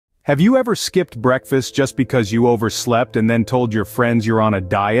Have you ever skipped breakfast just because you overslept and then told your friends you're on a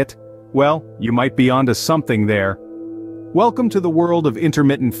diet? Well, you might be onto something there. Welcome to the world of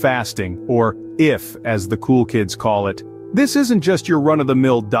intermittent fasting, or IF as the cool kids call it. This isn't just your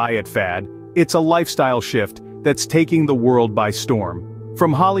run-of-the-mill diet fad, it's a lifestyle shift that's taking the world by storm.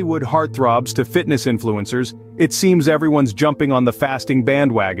 From Hollywood heartthrobs to fitness influencers, it seems everyone's jumping on the fasting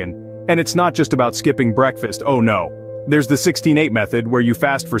bandwagon. And it's not just about skipping breakfast, oh no. There's the 16-8 method where you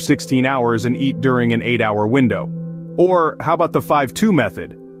fast for 16 hours and eat during an 8-hour window. Or how about the 5-2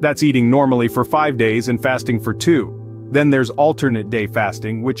 method? That's eating normally for 5 days and fasting for 2. Then there's alternate day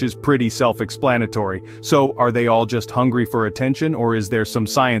fasting, which is pretty self-explanatory. So are they all just hungry for attention, or is there some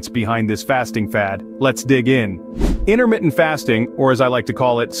science behind this fasting fad? Let's dig in. Intermittent fasting, or as I like to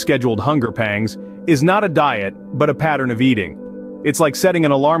call it, scheduled hunger pangs, is not a diet, but a pattern of eating. It's like setting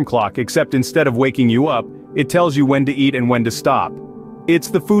an alarm clock, except instead of waking you up, it tells you when to eat and when to stop. It's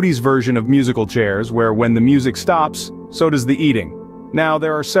the foodie's version of musical chairs, where when the music stops, so does the eating. Now,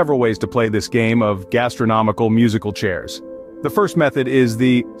 there are several ways to play this game of gastronomical musical chairs. The first method is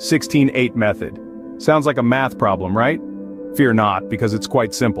the 16-8 method. Sounds like a math problem, right? Fear not, because it's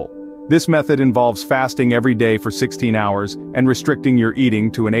quite simple. This method involves fasting every day for 16 hours and restricting your eating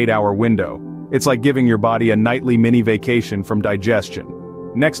to an 8-hour window. It's like giving your body a nightly mini vacation from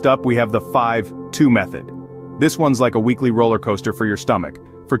digestion. Next up, we have the 5-2 method. This one's like a weekly roller coaster for your stomach.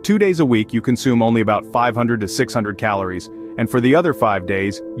 For 2 days a week, you consume only about 500 to 600 calories, and for the other 5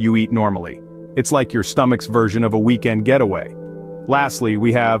 days, you eat normally. It's like your stomach's version of a weekend getaway. Lastly,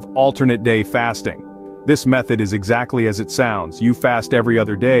 we have alternate day fasting. This method is exactly as it sounds. You fast every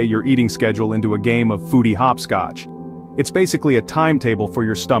other day, your eating schedule into a game of foodie hopscotch. It's basically a timetable for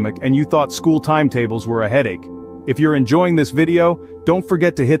your stomach, and you thought school timetables were a headache. If you're enjoying this video, don't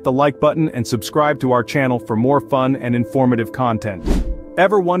forget to hit the like button and subscribe to our channel for more fun and informative content.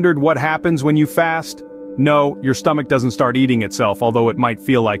 Ever wondered what happens when you fast? No, your stomach doesn't start eating itself, although it might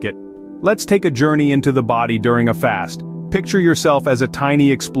feel like it. Let's take a journey into the body during a fast. Picture yourself as a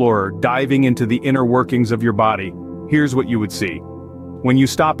tiny explorer diving into the inner workings of your body. Here's what you would see. When you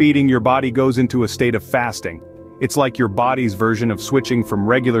stop eating, your body goes into a state of fasting. It's like your body's version of switching from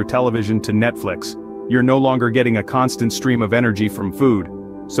regular television to Netflix. You're no longer getting a constant stream of energy from food,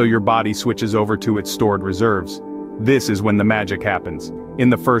 so your body switches over to its stored reserves. This is when the magic happens. In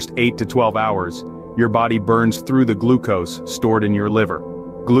the first 8 to 12 hours, your body burns through the glucose stored in your liver.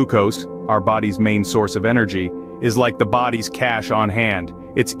 Glucose, our body's main source of energy, is like the body's cash on hand.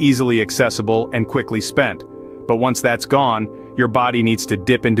 It's easily accessible and quickly spent. But once that's gone, your body needs to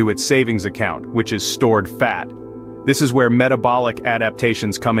dip into its savings account, which is stored fat. This is where metabolic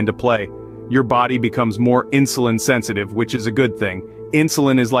adaptations come into play. Your body becomes more insulin sensitive, which is a good thing.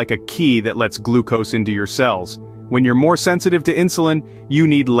 Insulin is like a key that lets glucose into your cells. When you're more sensitive to insulin, you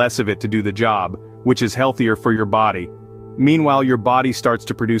need less of it to do the job, which is healthier for your body. Meanwhile, your body starts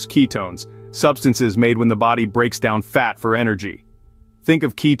to produce ketones, substances made when the body breaks down fat for energy. Think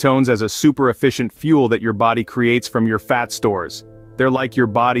of ketones as a super efficient fuel that your body creates from your fat stores. They're like your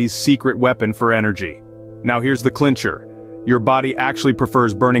body's secret weapon for energy. Now here's the clincher. Your body actually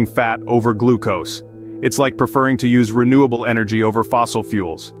prefers burning fat over glucose. It's like preferring to use renewable energy over fossil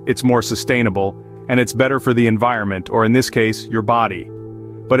fuels. It's more sustainable, and it's better for the environment, or in this case, your body.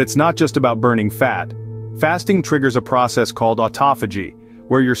 But it's not just about burning fat. Fasting triggers a process called autophagy,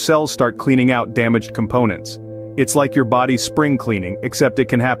 where your cells start cleaning out damaged components. It's like your body's spring cleaning, except it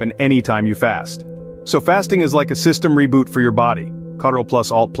can happen anytime you fast. So fasting is like a system reboot for your body. Ctrl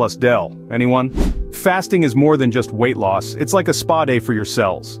plus Alt plus Del. Anyone? Fasting is more than just weight loss, it's like a spa day for your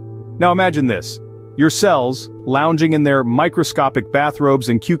cells. Now imagine this. Your cells, lounging in their microscopic bathrobes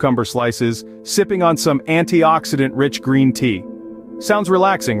and cucumber slices, sipping on some antioxidant-rich green tea. Sounds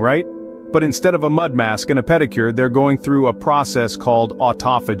relaxing, right? But instead of a mud mask and a pedicure, they're going through a process called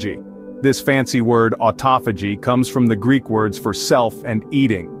autophagy. This fancy word, autophagy, comes from the Greek words for self and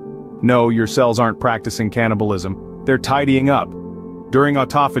eating. No, your cells aren't practicing cannibalism, they're tidying up. During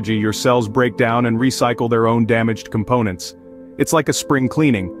autophagy, your cells break down and recycle their own damaged components. It's like a spring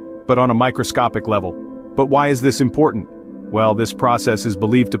cleaning, but on a microscopic level. But why is this important? Well, this process is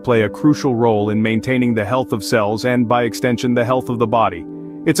believed to play a crucial role in maintaining the health of cells and, by extension, the health of the body.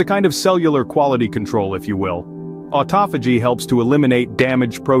 It's a kind of cellular quality control, if you will. Autophagy helps to eliminate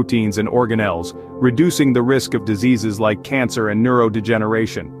damaged proteins and organelles, reducing the risk of diseases like cancer and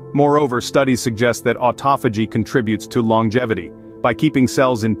neurodegeneration. Moreover, studies suggest that autophagy contributes to longevity. By keeping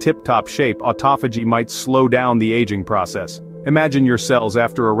cells in tip-top shape, autophagy might slow down the aging process. Imagine your cells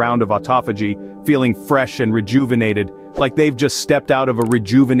after a round of autophagy, feeling fresh and rejuvenated, like they've just stepped out of a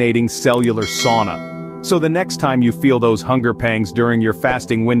rejuvenating cellular sauna. So the next time you feel those hunger pangs during your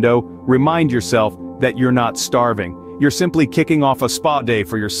fasting window, remind yourself that you're not starving. You're simply kicking off a spa day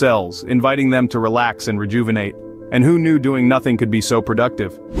for your cells, inviting them to relax and rejuvenate. And who knew doing nothing could be so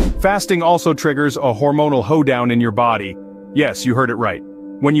productive? Fasting also triggers a hormonal hoedown in your body. Yes, you heard it right.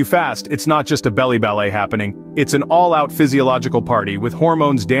 When you fast, it's not just a belly ballet happening, it's an all-out physiological party with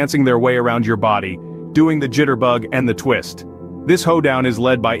hormones dancing their way around your body, doing the jitterbug and the twist. This hoedown is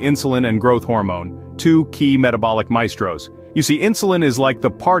led by insulin and growth hormone, two key metabolic maestros. You see, insulin is like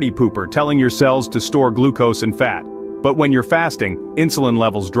the party pooper telling your cells to store glucose and fat. But when you're fasting, insulin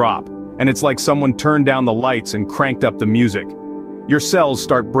levels drop, and it's like someone turned down the lights and cranked up the music. Your cells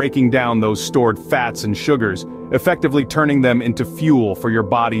start breaking down those stored fats and sugars, effectively turning them into fuel for your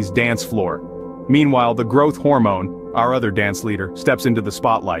body's dance floor. Meanwhile, the growth hormone, our other dance leader, steps into the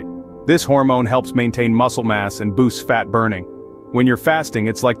spotlight. This hormone helps maintain muscle mass and boosts fat burning. When you're fasting,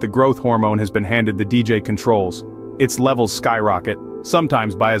 it's like the growth hormone has been handed the DJ controls. Its levels skyrocket,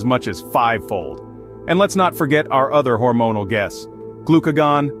 sometimes by as much as 5-fold. And let's not forget our other hormonal guests.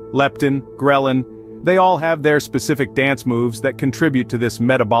 Glucagon, leptin, ghrelin, they all have their specific dance moves that contribute to this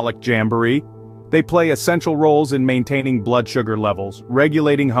metabolic jamboree. They play essential roles in maintaining blood sugar levels,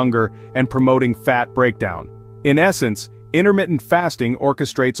 regulating hunger, and promoting fat breakdown. In essence, intermittent fasting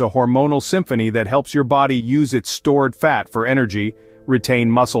orchestrates a hormonal symphony that helps your body use its stored fat for energy, retain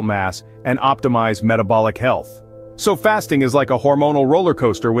muscle mass, and optimize metabolic health. So fasting is like a hormonal roller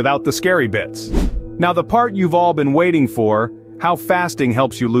coaster without the scary bits. Now the part you've all been waiting for, how fasting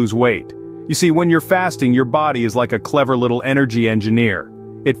helps you lose weight. You see, when you're fasting, your body is like a clever little energy engineer.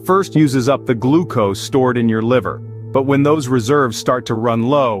 It first uses up the glucose stored in your liver, but when those reserves start to run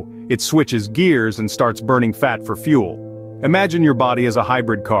low, it switches gears and starts burning fat for fuel. Imagine your body as a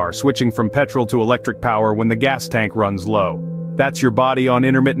hybrid car switching from petrol to electric power when the gas tank runs low. That's your body on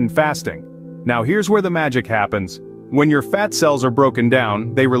intermittent fasting. Now here's where the magic happens. When your fat cells are broken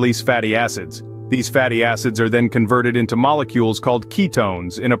down, they release fatty acids. These fatty acids are then converted into molecules called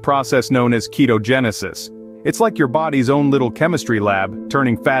ketones in a process known as ketogenesis. It's like your body's own little chemistry lab,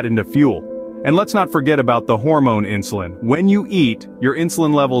 turning fat into fuel. And let's not forget about the hormone insulin. When you eat, your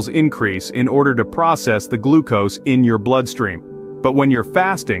insulin levels increase in order to process the glucose in your bloodstream. But when you're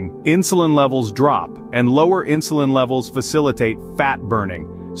fasting, insulin levels drop, and lower insulin levels facilitate fat burning.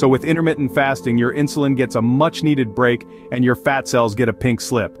 So with intermittent fasting, your insulin gets a much-needed break and your fat cells get a pink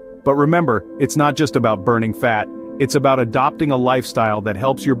slip. But remember, it's not just about burning fat, it's about adopting a lifestyle that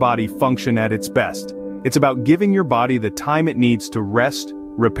helps your body function at its best. It's about giving your body the time it needs to rest,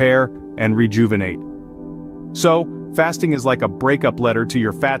 repair, and rejuvenate. So, fasting is like a breakup letter to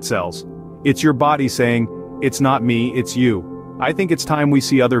your fat cells. It's your body saying, "It's not me, it's you. I think it's time we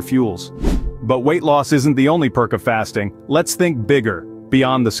see other fuels." But weight loss isn't the only perk of fasting. Let's think bigger,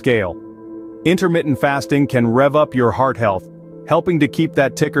 beyond the scale. Intermittent fasting can rev up your heart health, helping to keep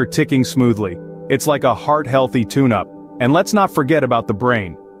that ticker ticking smoothly. It's like a heart-healthy tune-up. And let's not forget about the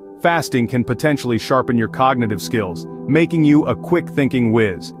brain. Fasting can potentially sharpen your cognitive skills, making you a quick-thinking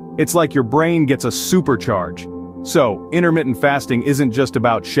whiz. It's like your brain gets a supercharge. So, intermittent fasting isn't just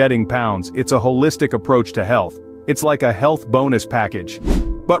about shedding pounds, it's a holistic approach to health. It's like a health bonus package.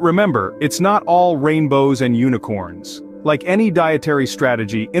 But remember, it's not all rainbows and unicorns. Like any dietary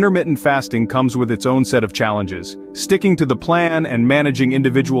strategy, intermittent fasting comes with its own set of challenges. Sticking to the plan and managing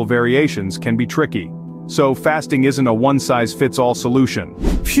individual variations can be tricky. So fasting isn't a one-size-fits-all solution.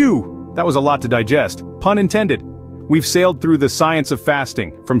 Phew! That was a lot to digest, pun intended. We've sailed through the science of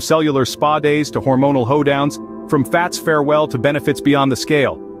fasting, from cellular spa days to hormonal hoedowns, from fat's farewell to benefits beyond the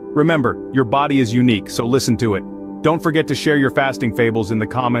scale. Remember, your body is unique, so listen to it. Don't forget to share your fasting fables in the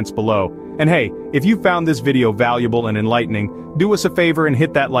comments below. And hey, if you found this video valuable and enlightening, do us a favor and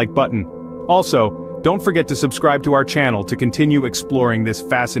hit that like button. Also, don't forget to subscribe to our channel to continue exploring this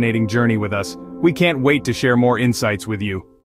fascinating journey with us. We can't wait to share more insights with you.